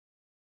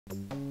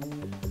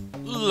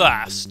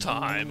Last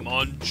time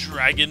on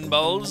Dragon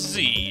Ball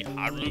Z,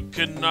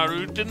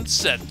 Harukanaru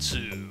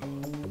Densetsu.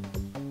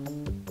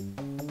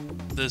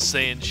 The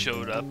Saiyan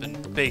showed up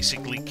and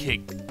basically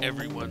kicked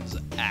everyone's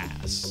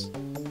ass.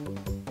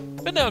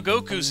 But now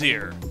Goku's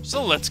here,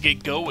 so let's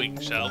get going,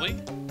 shall we?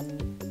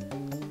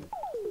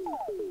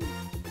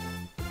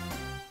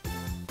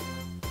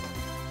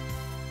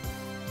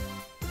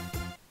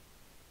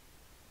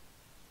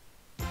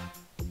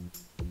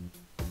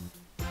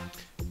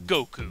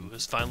 Goku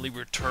has finally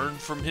returned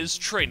from his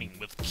training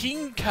with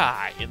King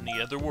Kai in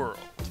the other world.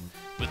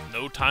 With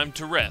no time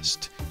to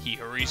rest, he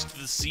hurries to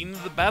the scene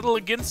of the battle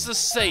against the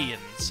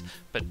Saiyans,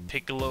 but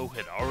Piccolo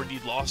had already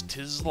lost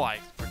his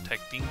life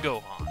protecting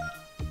Gohan.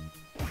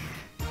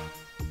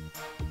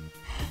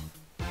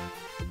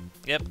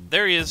 Yep,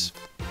 there he is.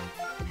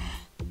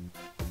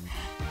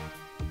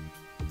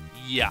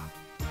 Yeah.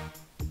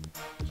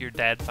 Your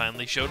dad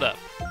finally showed up.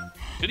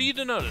 Good of you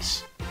to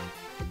notice.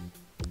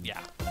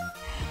 Yeah.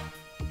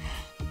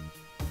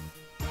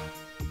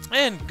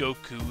 And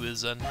Goku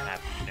is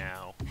unhappy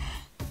now.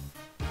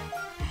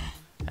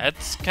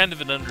 That's kind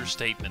of an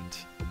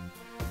understatement.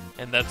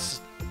 And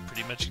that's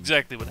pretty much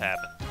exactly what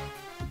happened.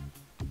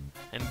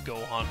 And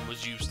Gohan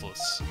was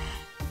useless.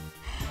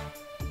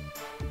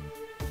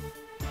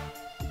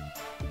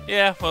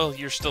 Yeah, well,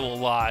 you're still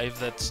alive.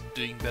 That's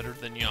doing better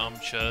than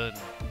Yamcha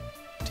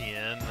and Tien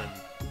and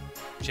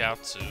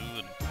Chiaotzu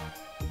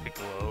and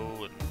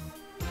Piccolo and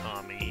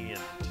Kami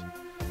and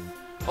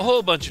a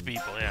whole bunch of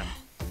people, yeah.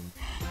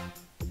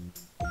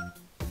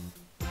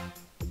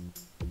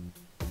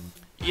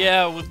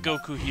 Yeah, with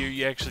Goku here,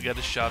 you actually got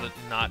a shot at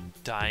not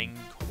dying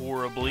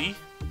horribly.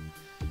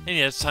 And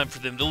yeah, it's time for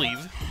them to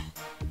leave.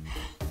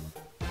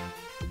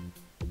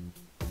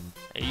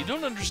 Hey, you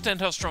don't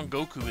understand how strong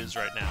Goku is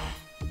right now.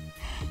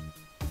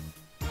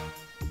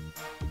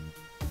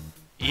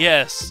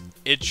 Yes,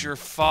 it's your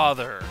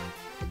father.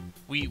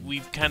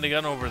 We've kind of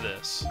gone over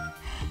this.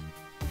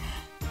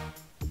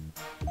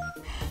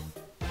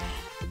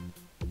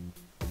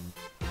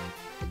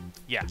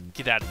 Yeah,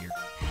 get out of here.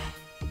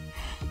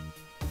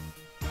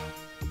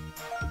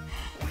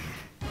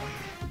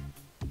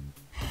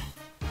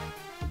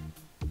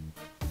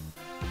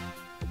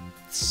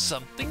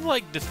 Something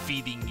like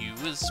defeating you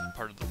is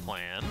part of the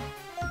plan.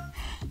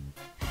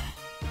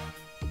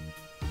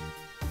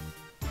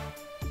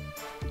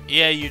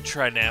 Yeah, you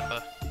try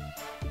Nappa.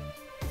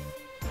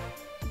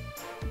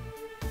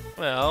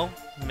 Well,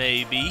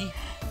 maybe.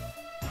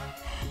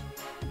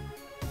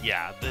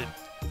 Yeah,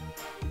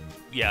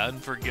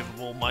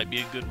 unforgivable might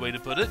be a good way to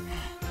put it.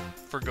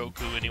 For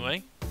Goku,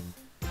 anyway.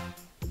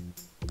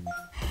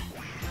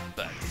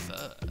 But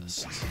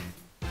first,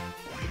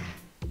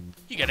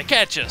 you gotta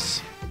catch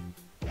us!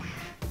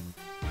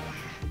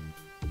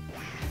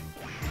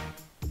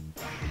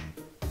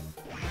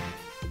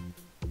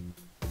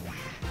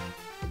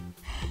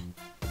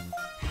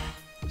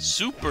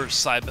 Super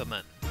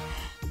Cyberman.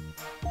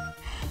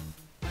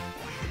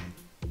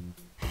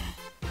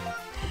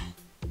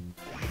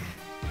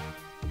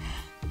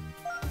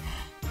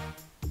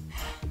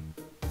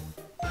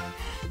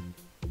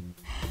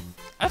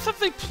 I thought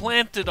they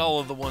planted all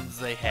of the ones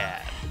they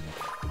had.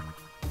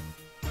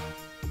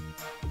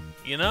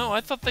 You know,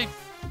 I thought they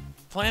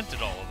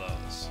planted all of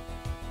those.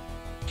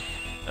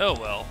 Oh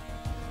well.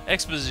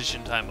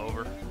 Exposition time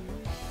over.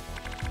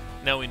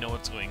 Now we know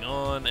what's going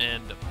on,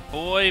 and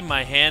boy,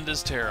 my hand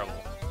is terrible.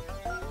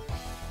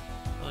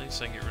 At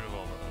least I can get rid of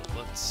all those.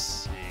 Let's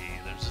see.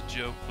 There's a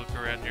joke book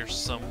around here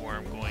somewhere,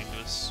 I'm going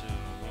to assume.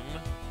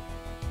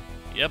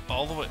 Yep,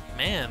 all the way.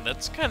 Man,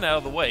 that's kind of out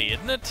of the way,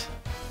 isn't it?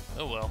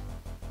 Oh well.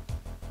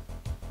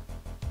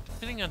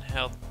 Depending on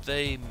how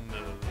they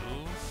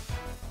move...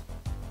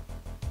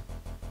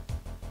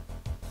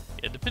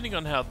 Yeah, depending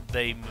on how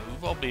they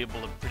move, I'll be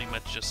able to pretty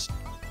much just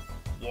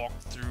walk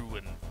through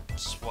and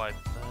swipe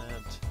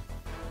that.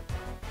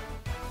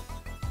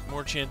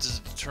 More chances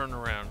to turn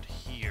around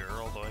here,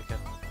 although I can...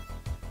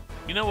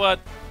 You know what?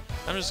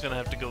 I'm just gonna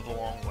have to go the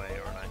long way,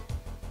 aren't I?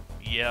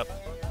 Yep.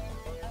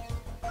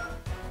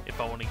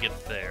 If I want to get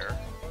there.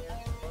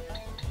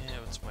 Yeah,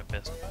 what's my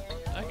best...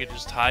 I could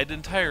just hide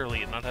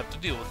entirely and not have to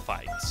deal with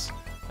fights.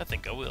 I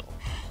think I will.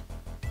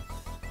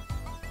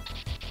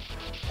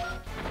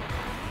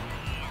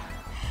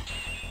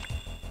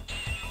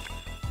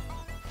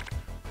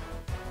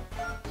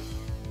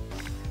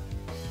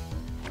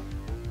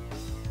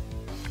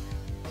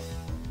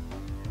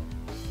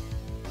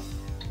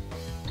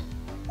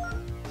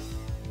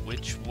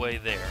 Which way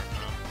there,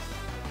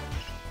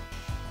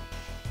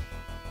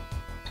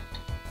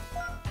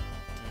 huh?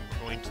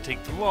 We're going to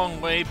take the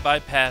long way,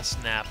 bypass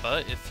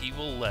Nappa, if he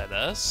will let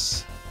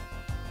us.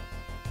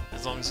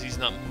 As long as he's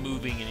not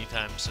moving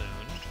anytime soon.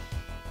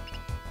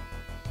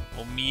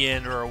 We'll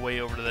meander our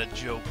way over to that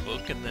joke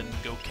book and then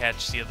go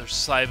catch the other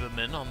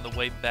Cybermen on the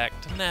way back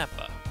to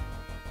Nappa.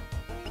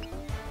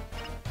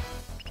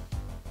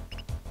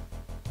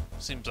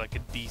 Seems like a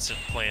decent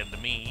plan to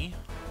me.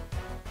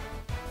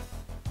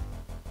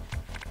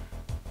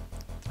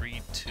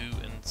 3, 2,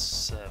 and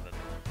 7.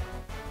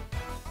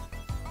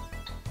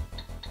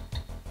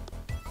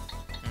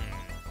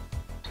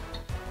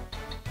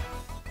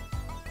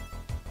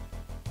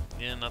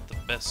 Yeah, not the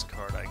best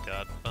card I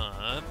got,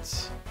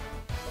 but...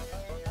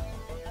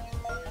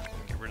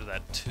 get rid of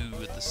that 2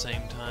 at the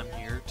same time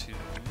here, too.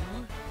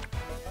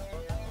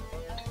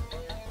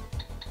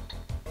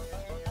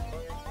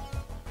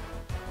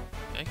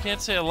 I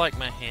can't say I like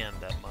my hand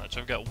that much.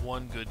 I've got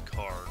one good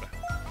card.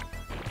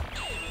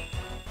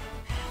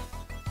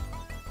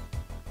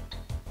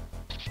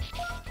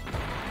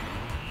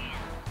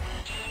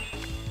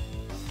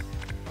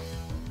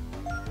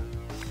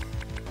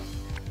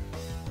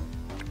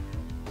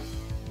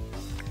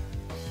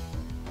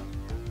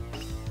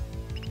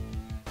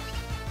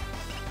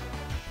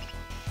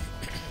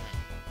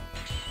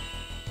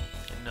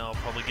 And now I'll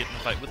probably get in a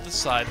fight with the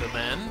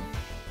Cyberman.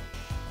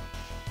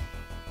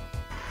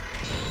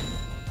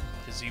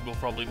 He will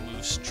probably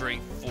move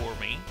straight for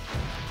me.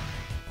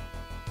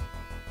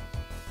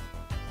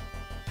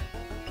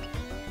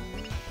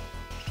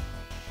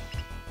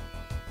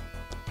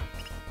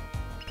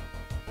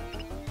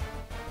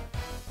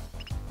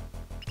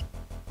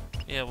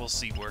 Yeah, we'll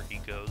see where he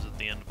goes at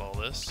the end of all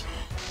this.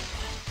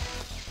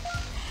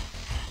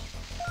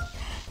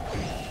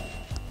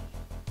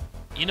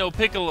 You know,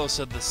 Piccolo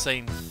said the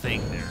same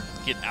thing there.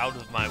 Get out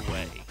of my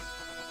way.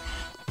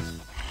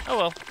 Oh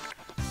well.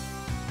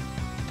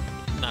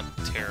 Not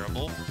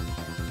terrible.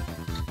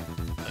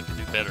 I could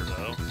do better,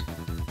 though.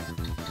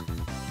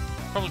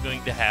 Probably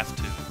going to have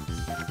to.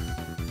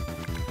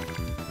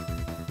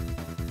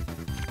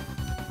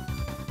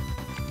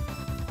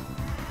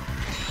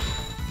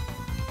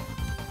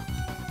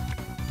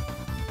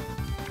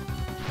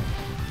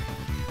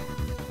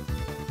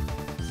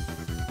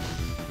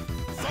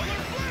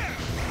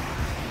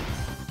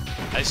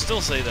 I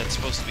still say that's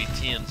supposed to be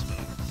Tien's move.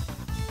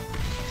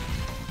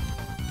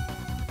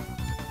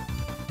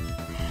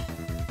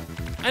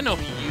 I know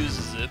he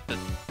uses it, but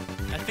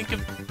I think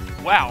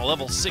of... Wow,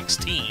 level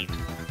 16.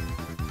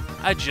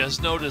 I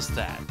just noticed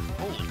that.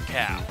 Holy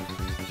cow.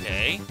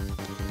 Okay.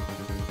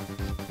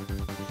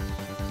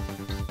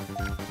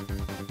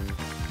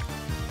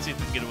 Let's see if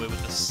we can get away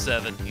with the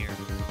 7 here.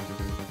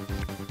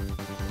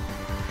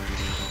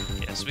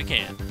 Yes, we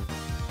can.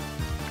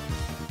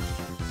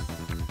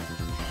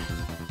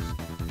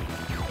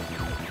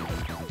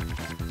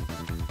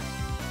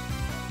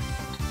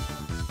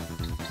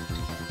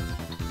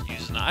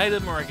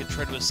 Item, or I could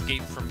try to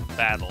escape from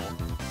battle.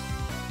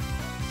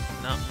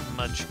 Not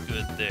much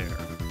good there.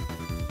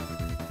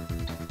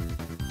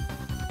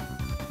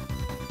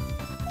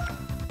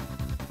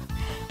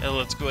 Now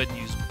let's go ahead and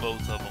use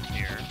both of them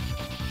here.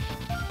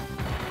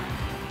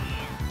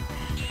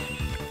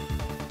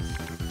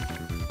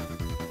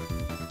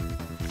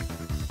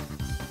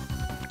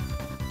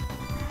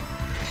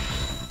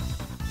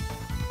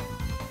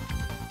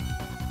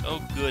 Oh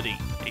goody,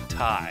 a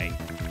tie.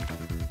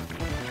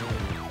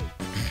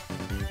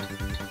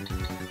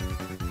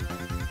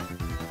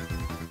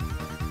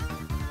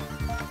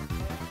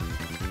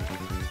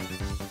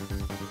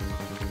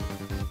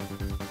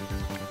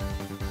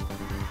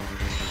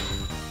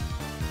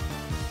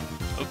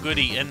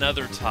 Goody,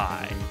 another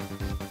tie.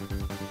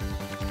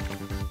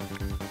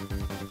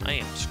 I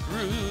am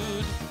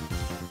screwed.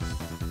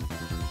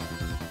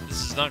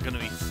 This is not going to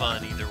be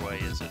fun either way,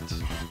 is it?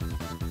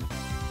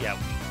 Yeah,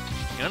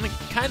 we're going to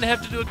kind of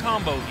have to do a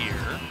combo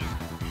here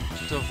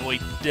to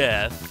avoid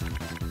death.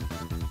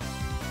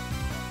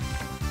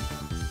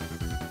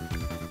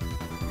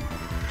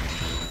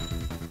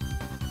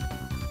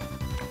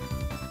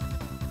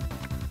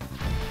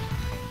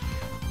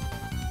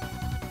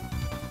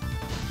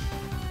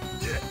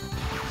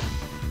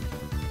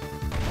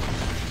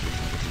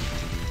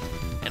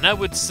 And I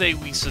would say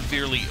we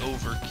severely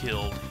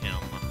overkilled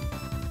him.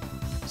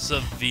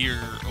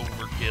 Severe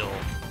overkill.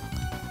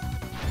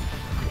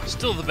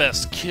 Still the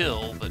best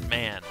kill, but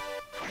man.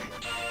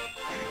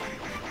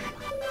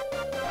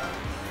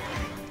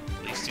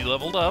 At least he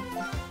leveled up.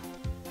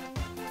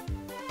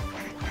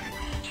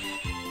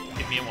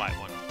 Give me a white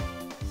one.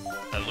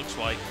 That looks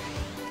white.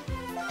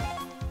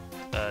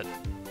 That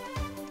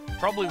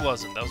probably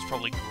wasn't. That was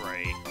probably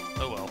gray.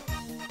 Oh well.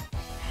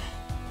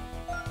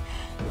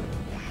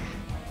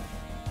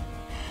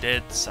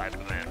 Dead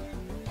Cyberman.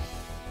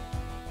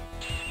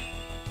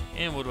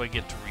 And what do I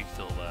get to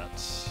refill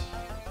that?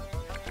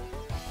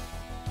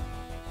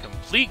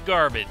 Complete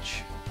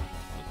garbage.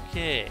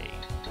 Okay.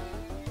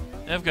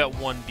 I've got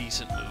one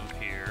decent move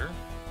here.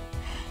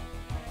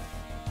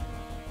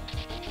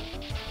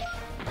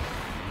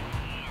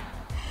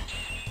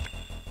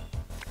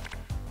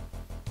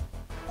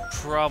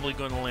 Probably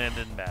going to land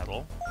in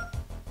battle.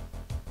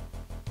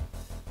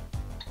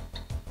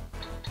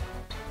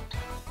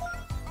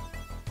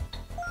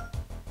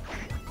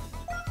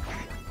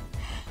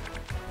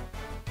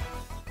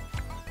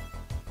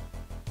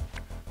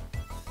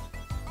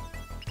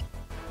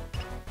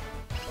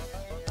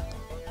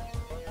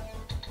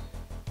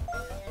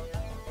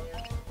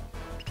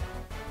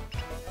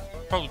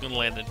 Probably going to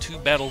land in 2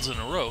 battles in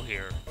a row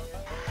here.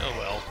 Oh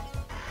well.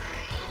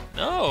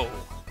 No!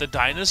 The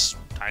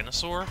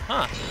dinosaur?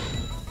 Huh.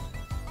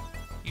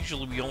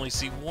 Usually we only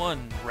see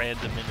one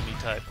random enemy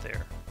type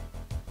there.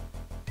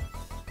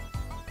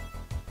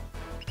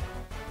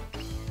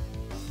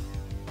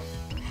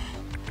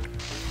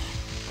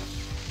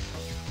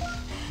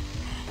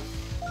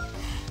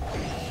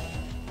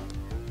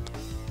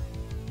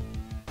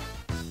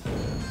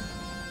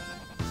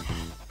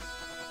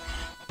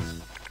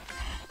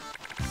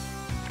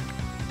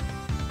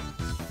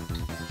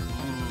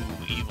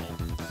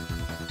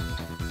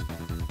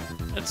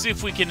 Let's see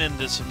if we can end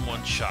this in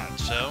one shot,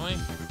 shall we?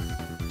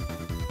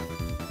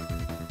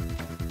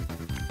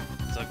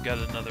 So I've got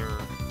another...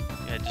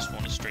 I just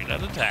want a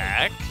straight-out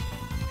attack.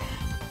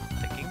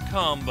 I can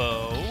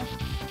combo.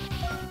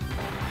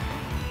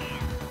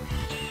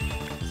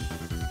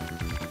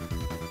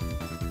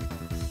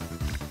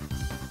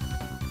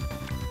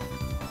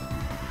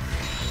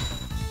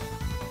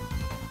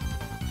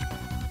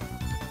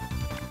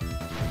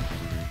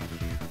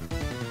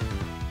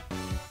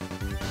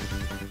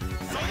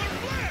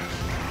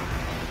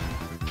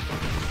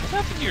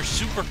 What happened to your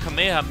Super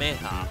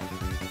Kamehameha?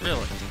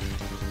 Really?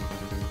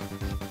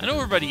 I know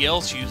everybody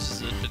else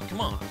uses it, but come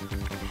on.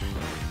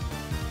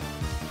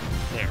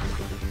 There.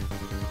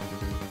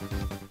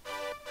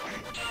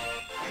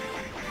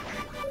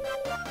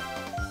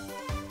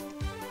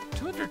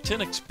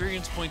 $210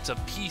 experience points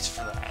apiece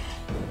for that.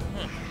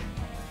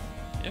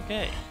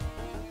 Okay.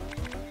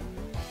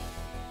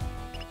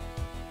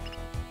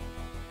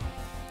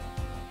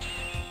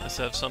 Let's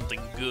have something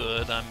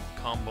good. I'm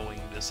comboing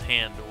this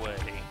hand away.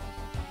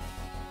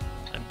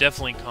 I'm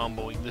definitely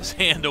comboing this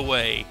hand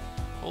away.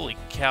 Holy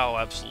cow,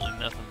 absolutely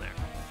nothing there.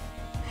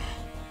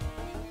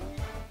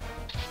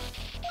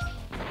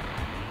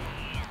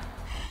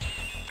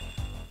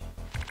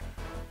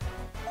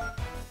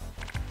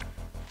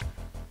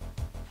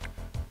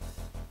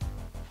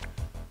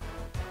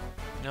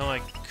 Now I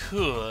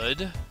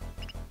could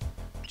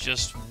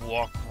just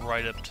walk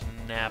right up to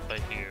Nappa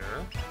here.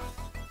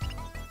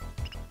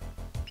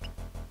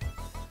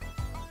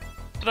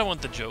 But I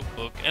want the joke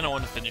book, and I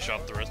want to finish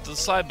off the rest of the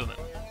Cybermen.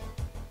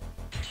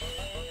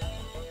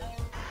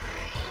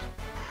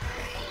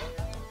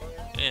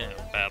 Yeah,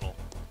 battle.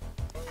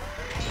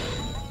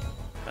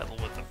 Battle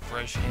with a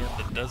fresh hand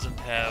that doesn't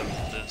have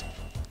the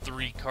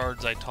 3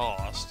 cards I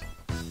tossed.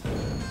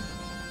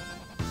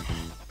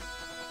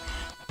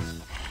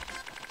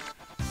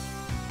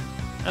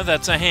 Now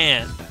that's a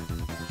hand.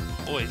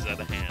 Boy, is that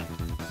a hand.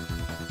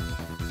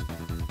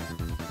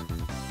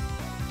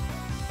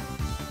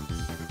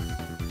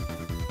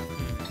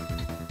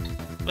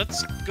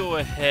 Let's go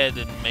ahead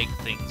and make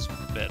things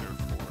better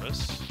for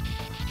us.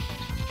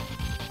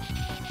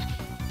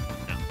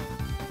 No.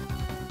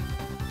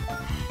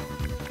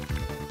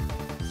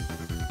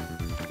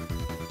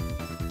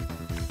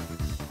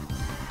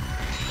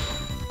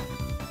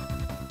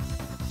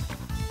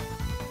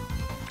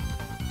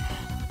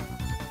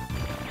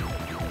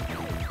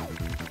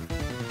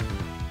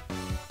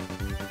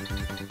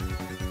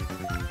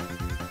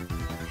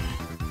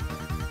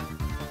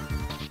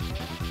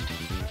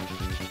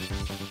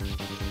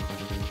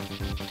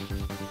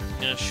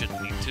 Yeah,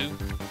 shouldn't need to.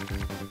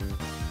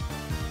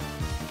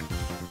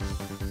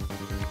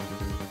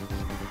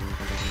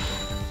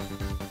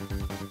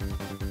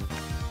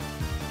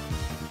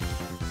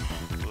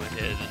 Go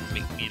ahead and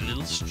make me a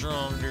little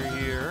stronger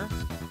here.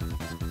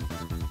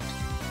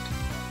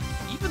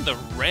 Even the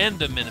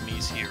random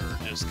enemies here are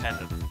just kind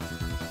of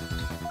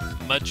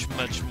much,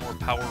 much more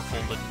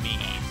powerful than me.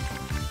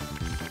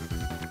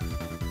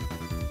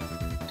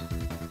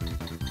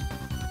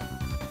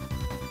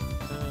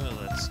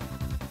 Let's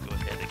go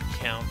ahead and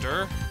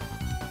counter.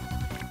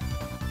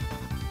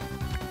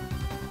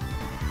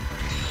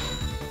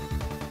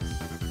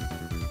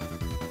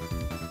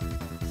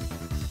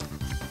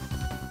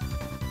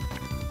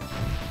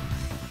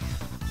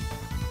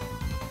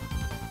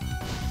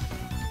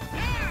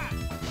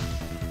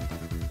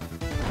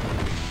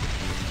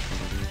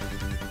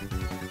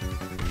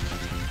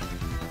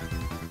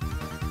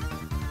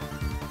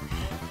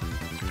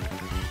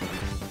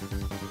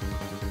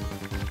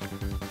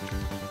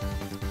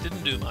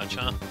 Didn't do much,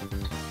 huh?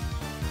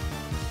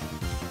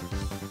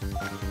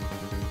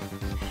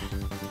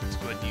 Let's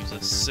go ahead and use a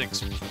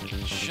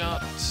 6-point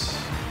shot.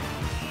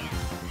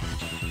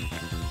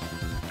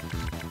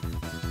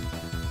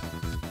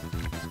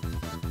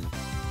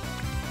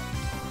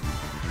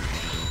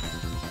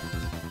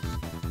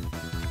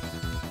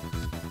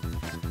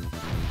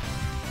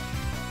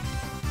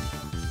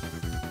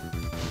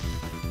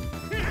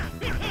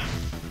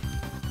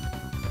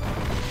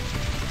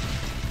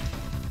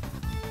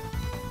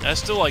 I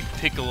still like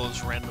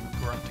Piccolo's random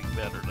grunting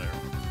better there.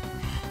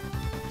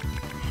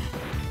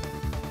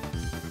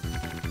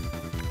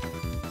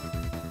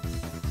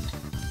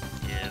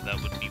 Yeah,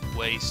 that would be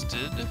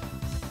wasted.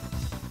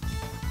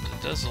 But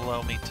it does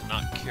allow me to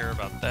not care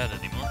about that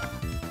anymore.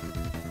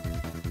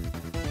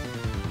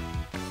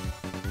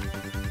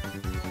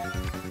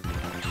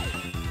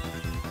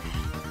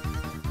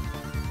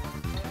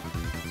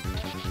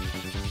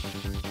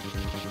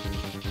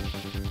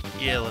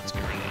 Yeah, let's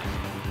get rid of that.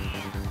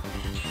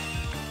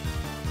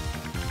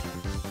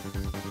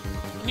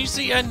 You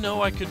see, I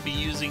know I could be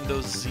using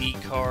those Z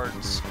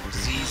cards,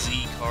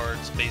 ZZ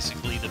cards,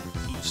 basically to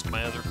boost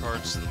my other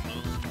cards to the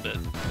moon, but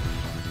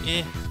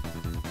eh.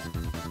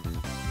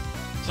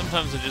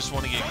 Sometimes I just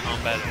want to get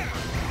combat over.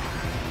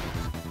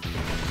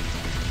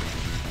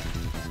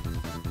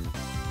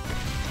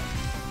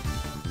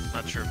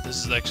 Not sure if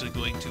this is actually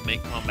going to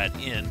make combat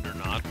end or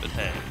not, but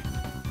hey.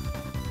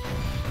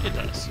 It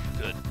does.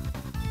 Good.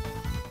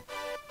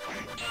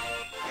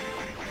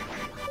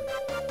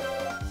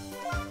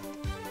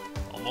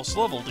 almost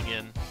leveled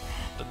again.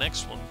 The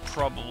next one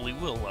probably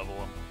will level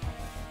him.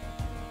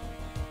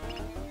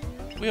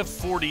 We have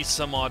 40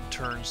 some odd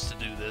turns to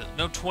do this.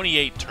 No,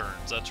 28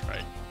 turns, that's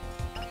right.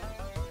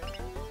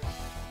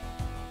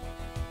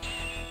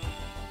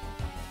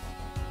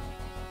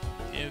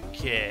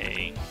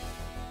 Okay.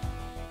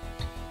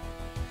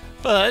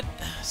 But,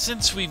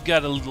 since we've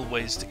got a little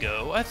ways to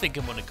go, I think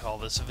I'm going to call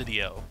this a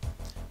video.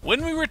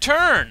 When we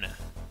return,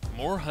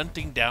 more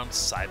hunting down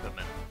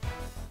Cybermen.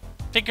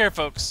 Take care,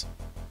 folks.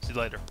 See you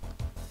later.